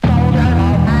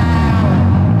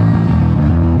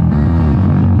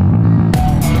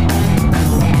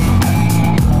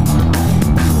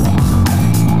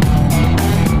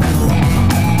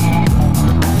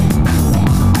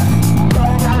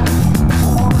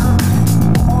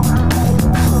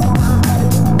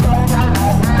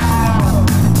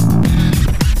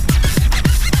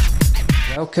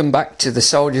welcome back to the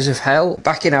Soldiers of Hell.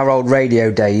 Back in our old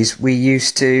radio days, we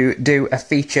used to do a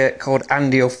feature called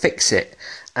Andy'll Fix It,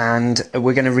 and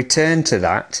we're going to return to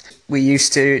that. We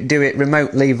used to do it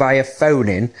remotely via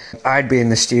phone-in. I'd be in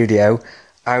the studio,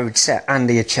 I would set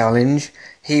Andy a challenge,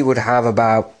 he would have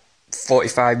about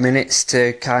 45 minutes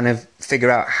to kind of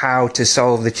figure out how to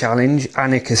solve the challenge,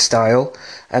 Annika style,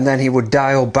 and then he would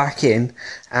dial back in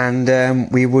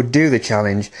and we would do the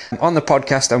challenge. On the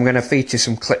podcast I'm going to feature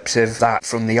some clips of that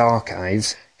from the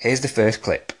archives. Here's the first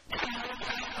clip.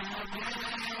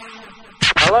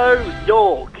 Hello,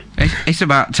 York. It's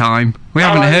about time. We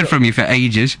haven't heard from you for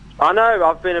ages. I know,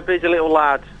 I've been a busy little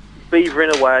lad,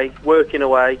 beavering away, working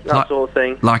away, that sort of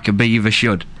thing. Like a beaver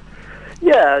should.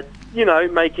 Yeah, you know,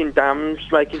 making dams,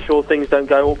 making sure things don't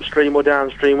go upstream or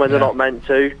downstream when they're not meant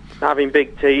to, having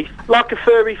big teeth. Like a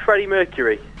furry Freddie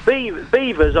Mercury.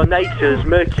 Beavers are nature's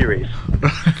Mercuries,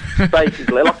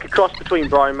 basically. Like a cross between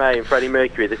Brian May and Freddie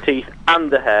Mercury, the teeth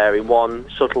and the hair in one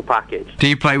subtle package. Do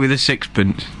you play with a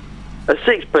sixpence? A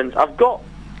sixpence? I've got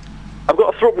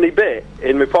a threepenny bit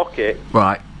in my pocket.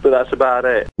 Right. But that's about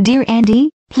it. Dear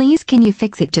Andy, please can you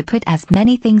fix it to put as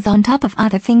many things on top of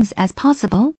other things as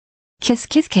possible? Kiss,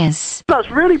 kiss, kiss. That's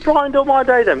really brightened up my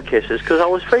day, them kisses, because I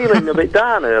was feeling a bit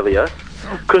down earlier.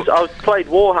 Because I played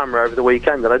Warhammer over the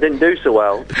weekend and I didn't do so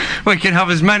well. We can have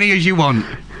as many as you want.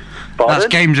 Pardon? That's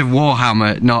games of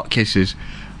Warhammer, not kisses.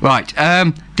 Right,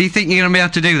 do you think you're going to be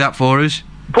able to do that for us?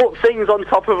 Put things on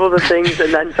top of other things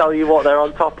and then tell you what they're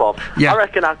on top of. Yeah. I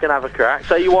reckon I can have a crack.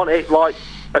 So you want it like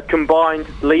a combined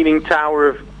Leaning Tower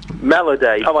of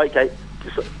Melody. Oh, wait, Kate.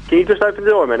 Can you just open the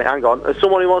door a minute? Hang on. There's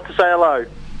someone who wants to say hello.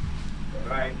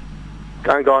 Right.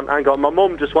 Hang on. My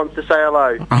mum just wants to say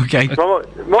hello. Okay.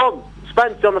 Mum,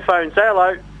 Spencer's on the phone. Say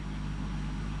hello.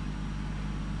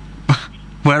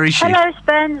 Where is she? Hello,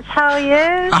 Spence. How are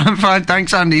you? I'm fine,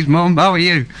 thanks, Andy's mum. How are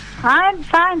you? I'm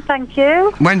fine, thank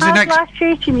you. When's the How's next- life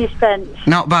treating you, Spence?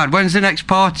 Not bad. When's the next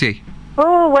party?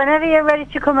 Oh, whenever you're ready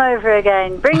to come over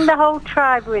again. Bring the whole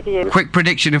tribe with you. Quick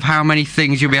prediction of how many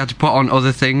things you'll be able to put on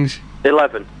other things.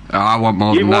 11. Oh, I want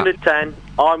more You than that. wanted 10.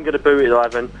 I'm going to boot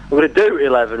 11. I'm going to do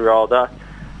 11, rather.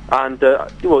 And,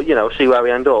 well, you know, see where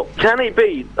we end up. Can it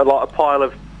be a pile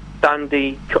of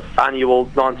Dandy Annual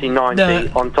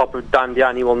 1990 on top of Dandy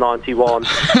Annual 91?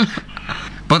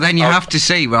 But then you have to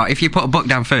see, right, if you put a book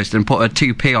down first and put a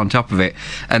 2p on top of it,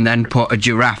 and then put a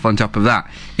giraffe on top of that,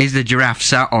 is the giraffe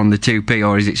sat on the 2p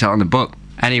or is it sat on the book?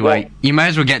 Anyway, you may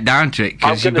as well get down to it,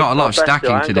 because you've got a lot of stacking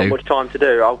to I ain't do. got much time to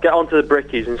do. I'll get onto the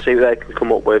brickies and see what they can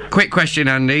come up with. Quick question,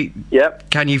 Andy. Yep.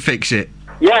 Can you fix it?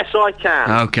 Yes, I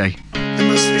can. Okay. There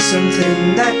must be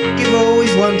something that you've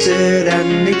always wanted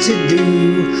Andy to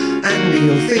do.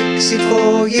 Andy'll fix it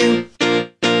for you.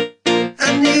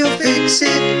 Andy'll fix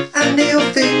it,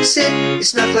 Andy'll fix it.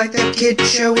 It's not like that kid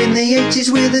show in the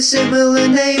 80s with a similar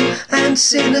name and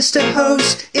sinister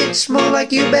host. It's more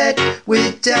like You Bet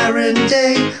with Darren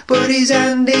Day, but he's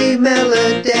Andy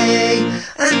Melody.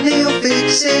 Andy'll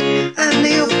fix it,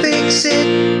 Andy'll fix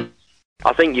it.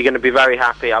 I think you're going to be very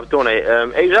happy. I've done it.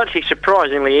 It was actually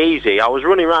surprisingly easy. I was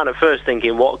running around at first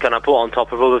thinking, what can I put on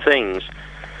top of other things?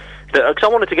 Because I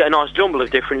wanted to get a nice jumble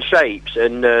of different shapes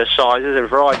and sizes and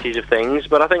varieties of things,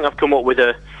 but I think I've come up with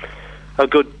a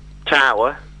good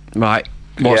tower. Right.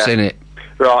 What's in it?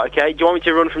 Right, okay. Do you want me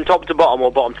to run from top to bottom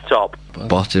or bottom to top?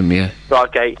 Bottom, yeah. Right,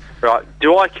 okay. Right.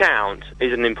 Do I count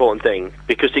is an important thing,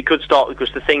 because it could start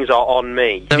because the things are on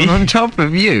me. They're on top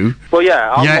of you? Well,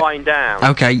 yeah, I'm lying down.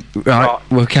 Okay, right.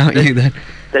 We'll count you then.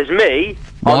 There's me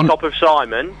on top of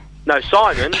Simon. No,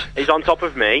 Simon is on top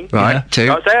of me. Right, 2.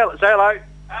 Right, say hello.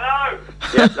 Hello!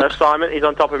 Yeah, that's Simon. He's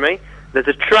on top of me. There's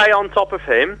a tray on top of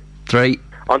him. 3.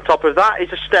 On top of that is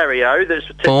a stereo that's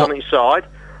tipped 4. on its side.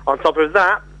 On top of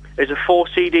that is a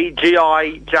 4-CD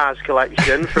GI jazz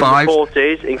collection from 5. the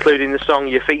 40s, including the song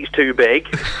Your Feet's Too Big.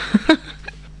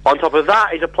 On top of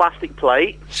that is a plastic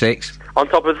plate. 6. On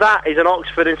top of that is an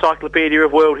Oxford Encyclopedia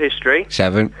of World History.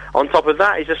 7. On top of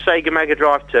that is a Sega Mega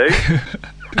Drive 2.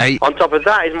 8. On top of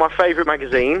that is my favourite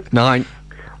magazine. 9.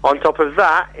 On top of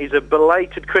that is a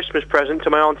belated Christmas present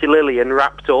to my Auntie Lillian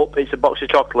wrapped up. It's a box of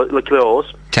chocolate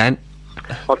liqueurs. 10.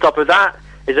 On top of that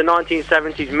is a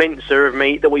 1970s mincer of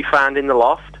meat that we found in the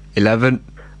loft. 11.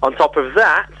 On top of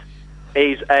that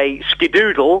is a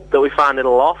skidoodle that we found in the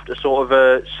loft, a sort of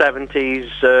a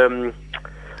 70s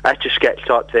Etch-a-Sketch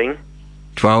type thing.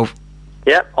 12.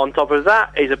 Yep. On top of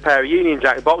that is a pair of Union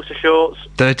Jack boxer shorts.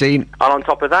 13. And on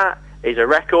top of that is a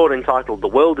record entitled The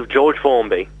World of George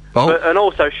Formby. Oh. And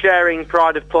also sharing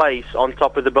pride of place on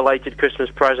top of the belated Christmas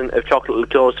present of chocolate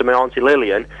liqueurs to my Auntie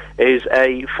Lillian is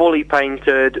a fully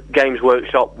painted Games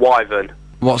Workshop wyvern.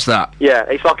 What's that? Yeah,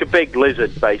 it's like a big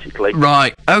lizard, basically.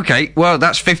 Right. Okay. Well,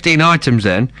 that's 15 items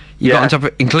then. You got on top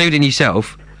of, including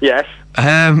yourself. Yes.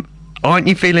 Aren't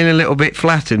you feeling a little bit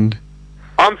flattened?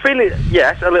 I'm feeling,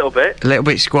 yes, a little bit. A little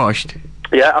bit squashed?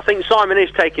 Yeah, I think Simon is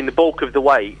taking the bulk of the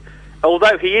weight.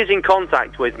 Although he is in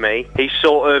contact with me, he's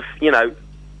sort of, you know,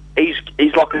 he's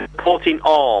like a supporting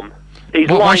arm.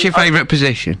 What's your favourite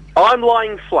position? I'm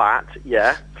lying flat,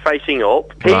 yeah, facing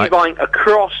up. He's lying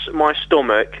across my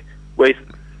stomach with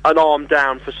an arm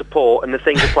down for support, and the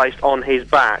things are placed on his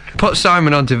back. Put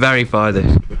Simon on to verify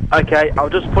this. Okay, I'll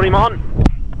just put him on.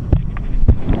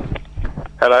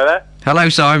 Hello there. Hello,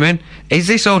 Simon. Is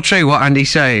this all true, what Andy's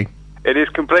saying? It is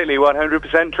completely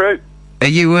 100% true. Are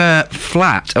you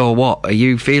flat, or what? Are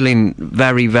you feeling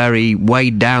very, very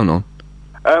weighed down on?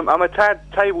 I'm a tad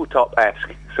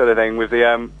tabletop-esque sort of thing, with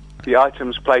the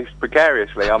items placed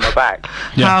precariously on my back.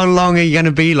 Yeah. How long are you going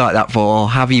to be like that for, or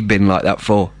have you been like that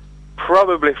for?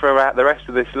 Probably for about the rest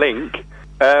of this link,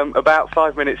 about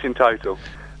 5 minutes in total.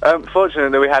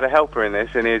 Fortunately, we had a helper in this,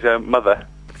 and his mother.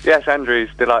 Yes, Andrew's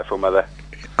delightful mother.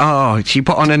 Oh, she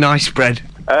put on a nice spread.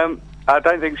 I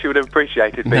don't think she would have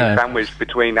appreciated being sandwiched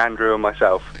between Andrew and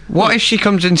myself. What if she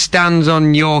comes and stands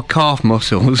on your calf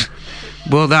muscles?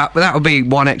 Well, that'll be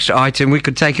one extra item. We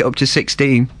could take it up to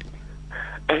 16.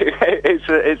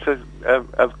 It's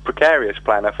a precarious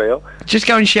plan, I feel. Just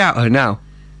go and shout her now.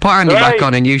 Put Andy back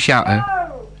on and you shout her.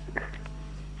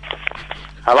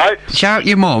 Hello? Shout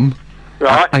your mum.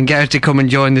 Right. And get her to come and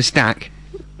join the stack.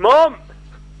 Mum!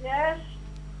 Yes?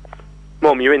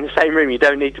 Mum, you're in the same room. You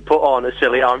don't need to put on a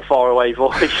silly I'm far away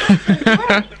voice.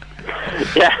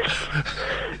 Yes.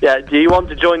 Yeah, do you want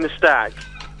to join the stack?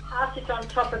 I'll sit on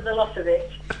top of the lot of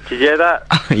it. Did you hear that?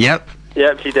 Yep.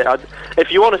 Yep, she did.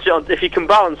 If you want to sit on, if you can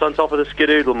balance on top of the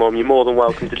skadoodle, Mum, you're more than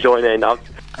welcome to join in. How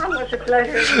much a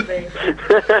pleasure it would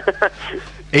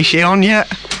be. Is she on yet?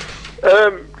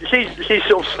 She's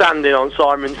sort of standing on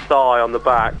Simon's thigh on the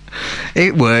back.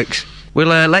 It works. We'll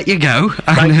let you go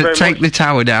and take the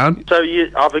tower down. So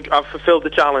I've fulfilled the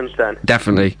challenge then?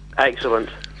 Definitely. Excellent.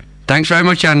 Thanks very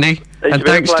much, Andy. And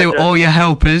thanks to all your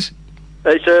helpers.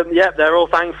 It's, yeah, they're all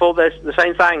thankful. They're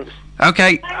saying thanks.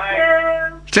 Okay.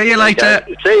 Thank you. See you later.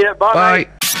 Okay. See you. Bye. Bye.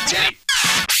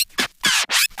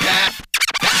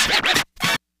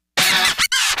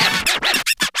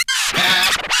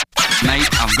 Mate,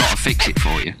 I've got to fix it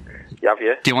for you. Have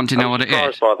you? Do you want to know what it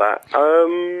is? By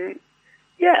that.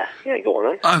 Yeah, go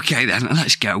on then. Okay then,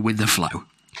 let's go with the flow.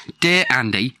 Dear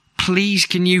Andy, please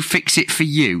can you fix it for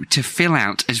you to fill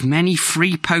out as many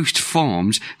free post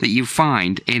forms that you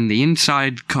find in the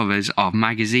inside covers of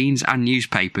magazines and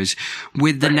newspapers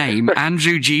with the name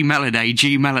Andrew G. Melody,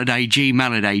 G. Melody, G.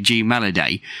 Melody, G.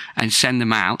 Melody, and send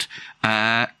them out.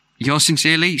 Yours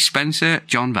sincerely, Spencer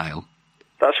John Vale.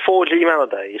 That's 4 G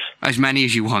Melodies. As many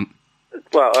as you want.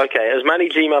 Well, okay, as many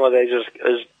G Melodies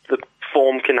as the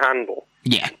form can handle.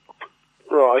 Yeah.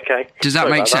 Right, okay. Does that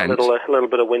make sense? A little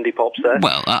bit of windy pops there.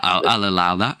 Well, I'll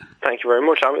allow that. Thank you very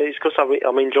much. It's because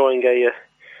I'm enjoying a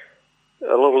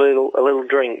little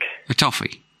drink. A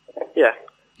toffee? Yeah.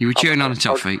 You were chewing on a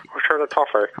toffee? I was chewing a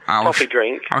toffee. Toffee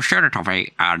drink. I was chewing a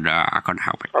toffee and I couldn't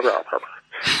help it. But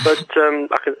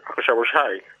I can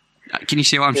say. Can you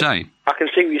see what I'm saying? I can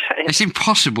see what you're saying. It's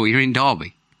impossible, you're in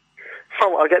Derby.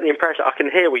 Oh, I get the impression I can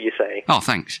hear what you're saying. Oh,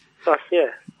 thanks.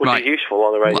 Would be useful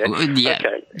on the radio. Well, yeah.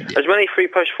 Okay. As many free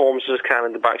post forms as can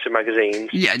in the backs of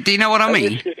magazines. Yeah, do you know what I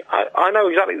mean? I know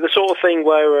exactly the sort of thing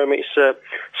where it's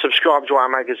subscribe to our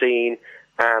magazine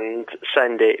and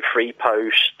send it free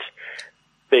post,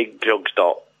 big jugs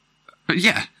dot.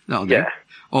 Yeah, that'll do. Yeah.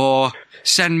 Or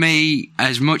send me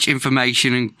as much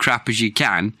information and crap as you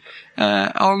can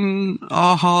on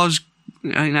Aha's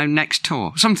next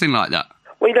tour, something like that.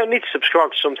 Well, you don't need to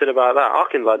subscribe to something about that. I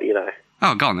can let you know.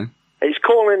 Oh, go on then.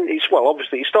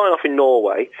 Obviously, it's starting off in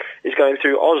Norway. It's going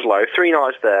through Oslo, 3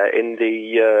 nights there in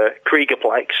the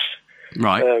Krigerplex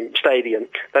stadium.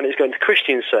 Then it's going to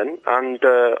Kristiansand and,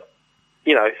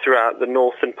 throughout the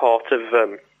northern part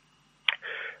of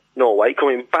Norway,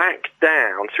 coming back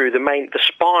down through the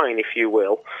spine, if you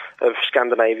will, of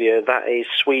Scandinavia. That is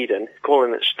Sweden,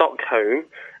 calling it Stockholm,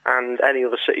 and any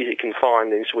other cities it can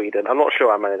find in Sweden. I'm not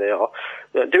sure how many they are.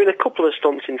 Doing a couple of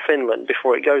stunts in Finland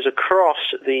before it goes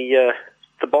across the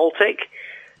Baltic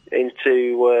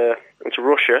into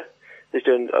Russia. He's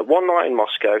doing 1 night in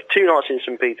Moscow, 2 nights in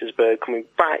St. Petersburg, coming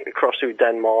back across through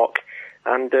Denmark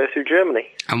and through Germany.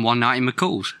 And 1 night in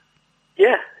McCall's.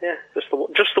 Yeah, just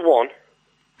the one.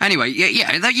 Anyway,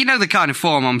 yeah, you know the kind of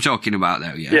form I'm talking about,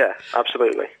 though, yeah? Yeah,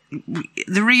 absolutely.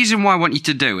 The reason why I want you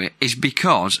to do it is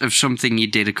because of something you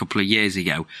did a couple of years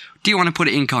ago. Do you want to put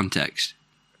it in context?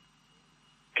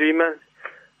 Do you mean?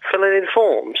 Filling in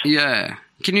forms? Yeah.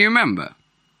 Can you remember?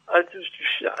 A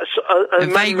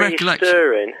vague memory recollection.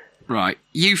 stirring. Right.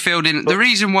 You filled in... The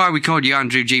reason why we called you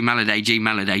Andrew G. Melody, G.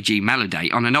 Melody, G.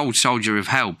 Melody on an old Soldier of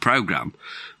Hell programme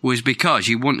was because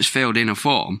you once filled in a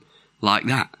form like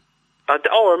that. I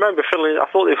remember filling. I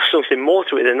thought there was something more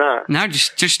to it than that. No,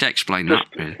 just explain that,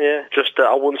 really. Yeah,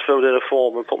 I once filled in a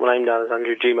form and put my name down as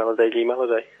Andrew G. Melody, G.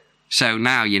 Melody. So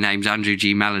now your name's Andrew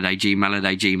G. Melody, G.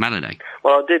 Melody, G. Melody.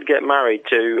 Well, I did get married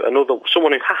to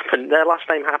someone who their last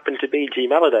name happened to be G.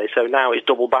 Melody, so now it's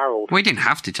double-barreled. We didn't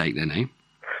have to take their name.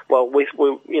 Well, we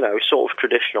sort of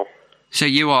traditional. So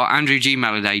you are Andrew G.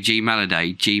 Melody, G.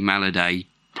 Melody, G. Melody...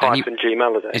 Hyphen G.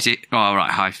 Melody. Is it? Oh,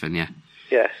 right, hyphen, yeah.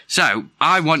 Yeah. So,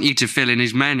 I want you to fill in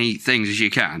as many things as you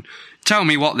can. Tell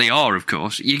me what they are, of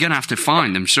course. You're going to have to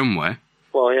find them somewhere.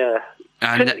 Well, yeah.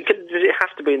 And does it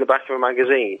have to be in the back of a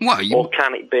magazine? Well, or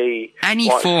can it be... Any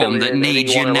form that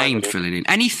needs your name filling in.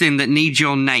 Anything that needs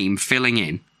your name filling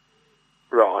in.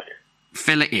 Right.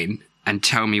 Fill it in and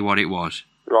tell me what it was.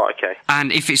 Right, okay.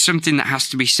 And if it's something that has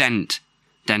to be sent,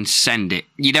 then send it.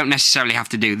 You don't necessarily have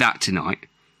to do that tonight.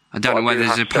 I don't know whether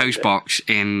there's a post box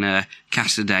in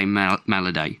Casterday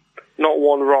Melody. Not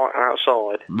one right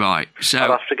outside. Right, so... I'd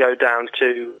have to go down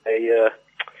to a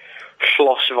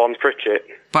Schloss von Pritchett.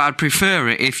 But I'd prefer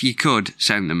it if you could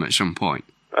send them at some point.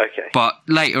 Okay. But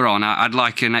later on, I'd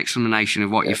like an explanation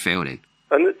of what you filled in.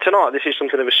 And tonight, this is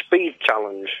something of a speed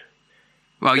challenge.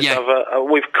 Well, yeah.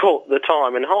 We've cut the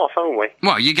time in half, haven't we?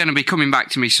 Well, you're going to be coming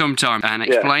back to me sometime and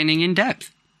explaining in depth.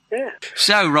 Yeah.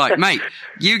 So, right, mate,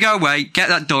 you go away, get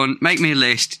that done, make me a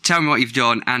list, tell me what you've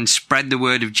done, and spread the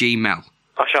word of Gmail.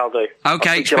 I shall do.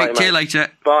 Okay, speak to you later.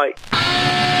 Bye.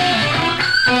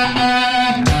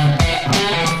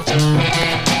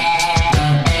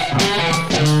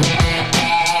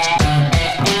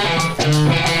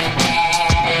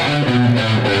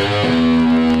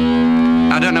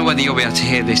 I don't know whether you'll be able to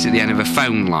hear this at the end of a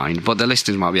phone line, but the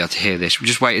listeners might be able to hear this.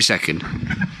 Just wait a second.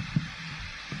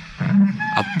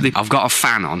 I've got a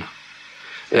fan on.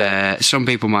 Some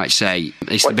people might say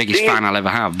it's the biggest fan I'll ever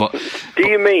have, but... Do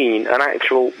you mean a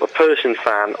person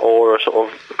fan or a sort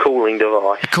of cooling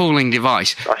device? A cooling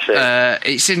device. I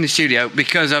see. It's in the studio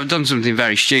because I've done something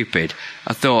very stupid.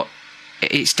 I thought,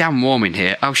 it's damn warm in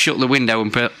here, I'll shut the window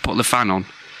and put the fan on.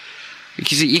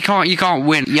 Because you can't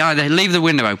win. You either leave the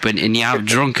window open and you have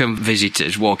drunken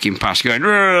visitors walking past going,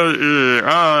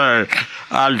 I'll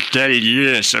tell you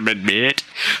this, mate.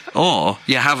 Or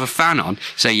you have a fan on,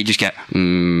 so you just get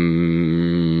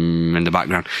in the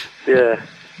background. Yeah.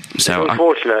 So it's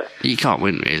unfortunate. You can't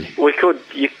win, really. We could.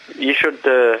 You should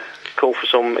call for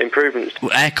some improvements.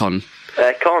 Aircon.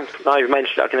 Aircon. Now you've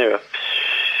mentioned it, I can hear it.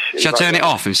 Shall I turn it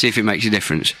off and see if it makes a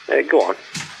difference? Go on.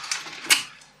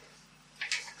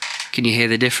 Can you hear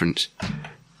the difference?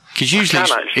 Because usually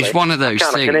it's one of those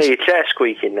things. I can hear your chair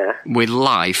squeaking there. With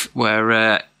live,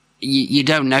 where you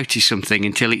don't notice something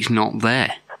until it's not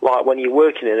there. Like when you're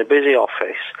working in a busy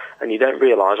office and you don't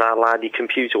realise how loud your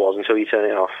computer was until you turn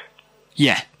it off.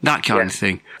 Yeah, that kind of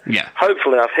thing. Yeah.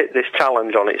 Hopefully I've hit this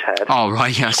challenge on its head. Oh,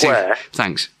 right, yeah. Square.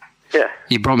 Thanks. Yeah.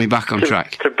 You brought me back on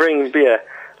track. To bring beer.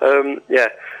 Yeah.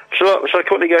 Shall I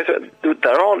quickly go through?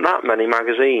 There aren't that many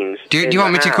magazines. Do you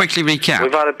want me to quickly recap?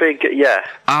 We've had a big,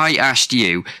 I asked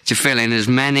you to fill in as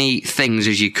many things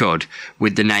as you could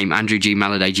with the name Andrew G.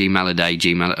 Melody, G. Melody,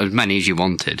 G. Melody, as many as you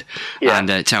wanted,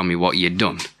 and tell me what you'd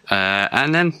done.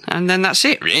 And then that's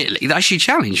it, really. That's your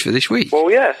challenge for this week. Well,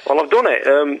 yeah. Well, I've done it.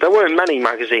 There weren't many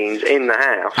magazines in the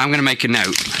house. I'm going to make a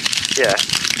note. Yeah.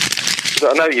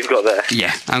 I know you've got there.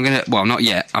 Yeah. Well, not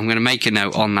yet. I'm going to make a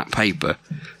note on that paper.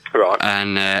 Right.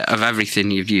 And of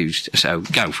everything you've used. So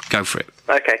go for it.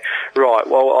 Okay. Right.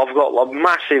 Well, I've got a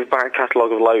massive back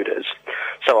catalogue of loaders.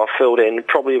 So I've filled in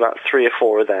probably about 3 or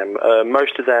 4 of them.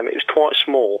 Most of them, it was quite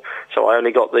small, so I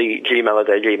only got the G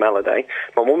Melody.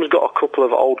 My mum's got a couple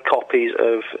of old copies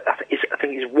of, I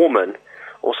think it's Woman,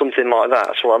 or something like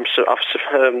that. So I'm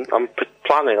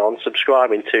planning on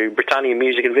subscribing to Britannia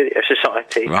Music and Video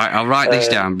Society. Right, I'll write this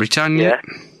down. Britannia?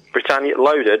 Yeah. Britannia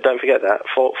Loaded, don't forget that.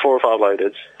 4 or 5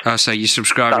 loaders. Oh, so you're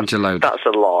subscribing to Loaded? That's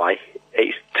a lie.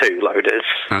 It's 2 loaders.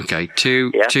 Okay,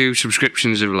 two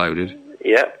subscriptions of Loaded.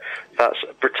 Yeah, that's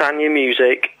Britannia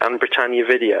Music and Britannia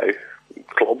Video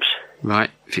clubs. Right,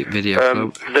 video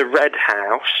club. The Red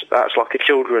House, that's like a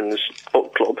children's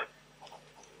book club.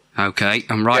 Okay,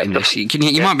 I'm writing this. You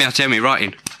might be able to hear me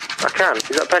writing. I can. Is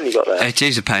that a pen you got there? It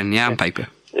is a pen, and paper.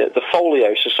 Yeah, the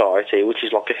Folio Society, which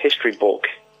is like a history book.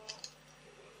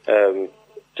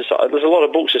 There's a lot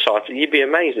of book societies. You'd be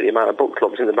amazed at the amount of book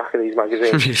clubs in the back of these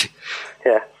magazines.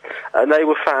 Yeah. And they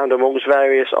were found amongst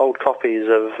various old copies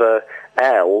of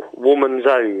Elle, Woman's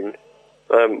Own,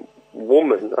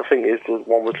 woman, I think is the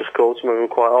one was just called, some of them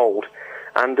quite old,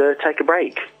 and take a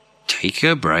break. Take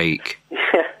a break.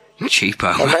 Yeah.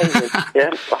 Cheapo. Amazing.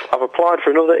 Yeah, I've applied for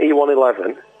another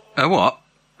E111. A what?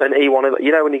 An E111.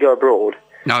 You know when you go abroad?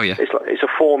 Oh, yeah. It's a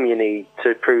form you need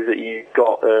to prove that you've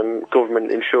got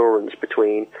government insurance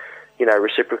between,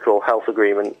 reciprocal health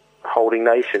agreement holding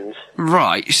nations.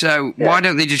 Right, so why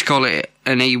don't they just call it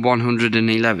an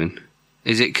E111?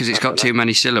 Is it because it's got too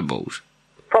many syllables?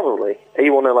 Probably.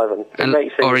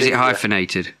 E111. Or is it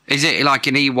hyphenated? Is it like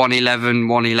an E111,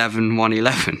 111,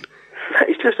 111?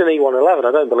 It's just an E111.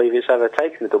 I don't believe it's ever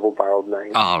taken a double-barreled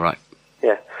name. Oh, right.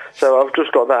 Yeah. So I've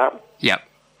just got that. Yep.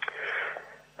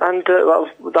 And that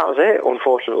was it,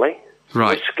 unfortunately.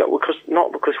 Right.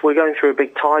 Because we're going through a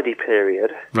big tidy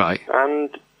period. Right.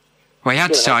 And... Well, you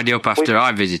had to tidy up after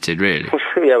I visited, really.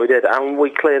 Yeah, we did. And we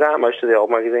cleared out most of the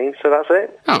old magazines, so that's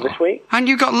it for this week. And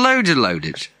you got loads of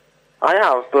loaded. I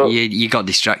have, but... You got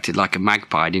distracted like a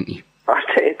magpie, didn't you? I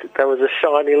did. There was a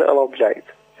shiny little object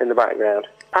in the background.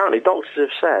 Apparently, doctors have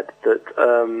said that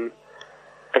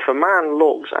if a man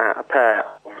looks at a pair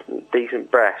of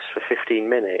decent breasts for 15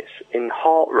 minutes, in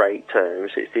heart rate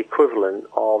terms, it's the equivalent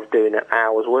of doing an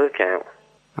hour's workout.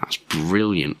 That's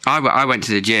brilliant. I went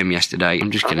to the gym yesterday.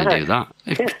 I'm just going to do that.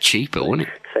 It's cheaper, wouldn't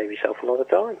it? Save yourself a lot of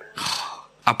time.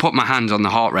 I put my hands on the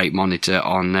heart rate monitor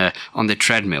on the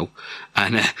treadmill,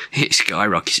 and it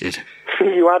skyrocketed.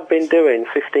 You had been doing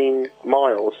 15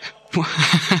 miles.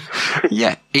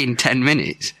 Yeah, in 10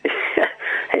 minutes.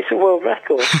 It's a world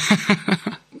record.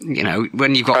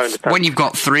 When you've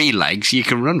got 3 legs, you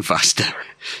can run faster.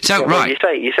 So right,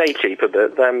 you say cheaper,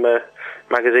 but them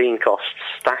magazine costs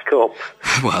stack up.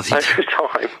 Well, over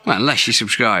time. Well, unless you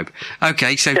subscribe.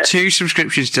 Okay, so 2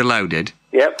 subscriptions to Loaded.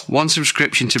 Yep. 1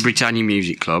 subscription to Britannia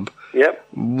Music Club. Yep.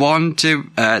 1 to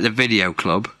the Video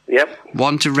Club. Yep.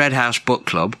 1 to Red House Book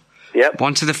Club. Yep.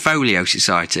 1 to the Folio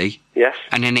Society. Yes.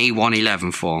 And an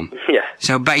E111 form. Yeah.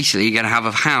 So basically, you're going to have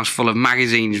a house full of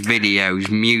magazines, videos,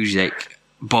 music,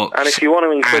 books. And if you want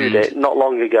to include it, not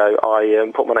long ago, I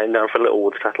put my name down for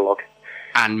Littlewoods catalogue.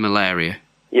 And malaria.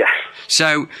 Yes.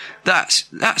 So that's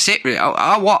it, really.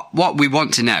 What we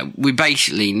want to know, we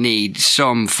basically need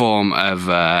some form of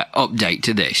update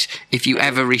to this. If you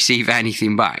ever receive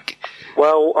anything back.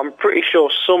 Well, I'm pretty sure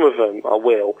some of them I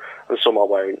will, and some I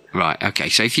won't. Right, okay.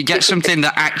 So if you get something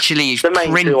that actually is the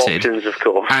main printed, 2 options, of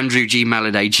course. Andrew G.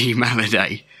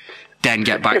 Maladay, then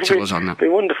get back to us on that. It'd be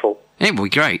wonderful. It would be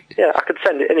great. Yeah, I could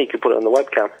send it in, you could put it on the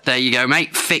webcam. There you go,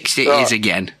 mate. Fixed it Right. is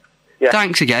again. Yeah.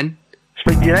 Thanks again.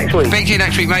 Speak to you next week. Speak to you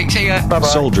next week, mate. See ya. Bye-bye.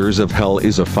 Soldiers of Hell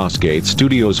is a Fosgate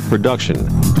Studios production.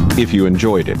 If you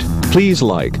enjoyed it, please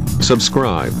like,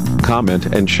 subscribe, comment,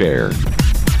 and share.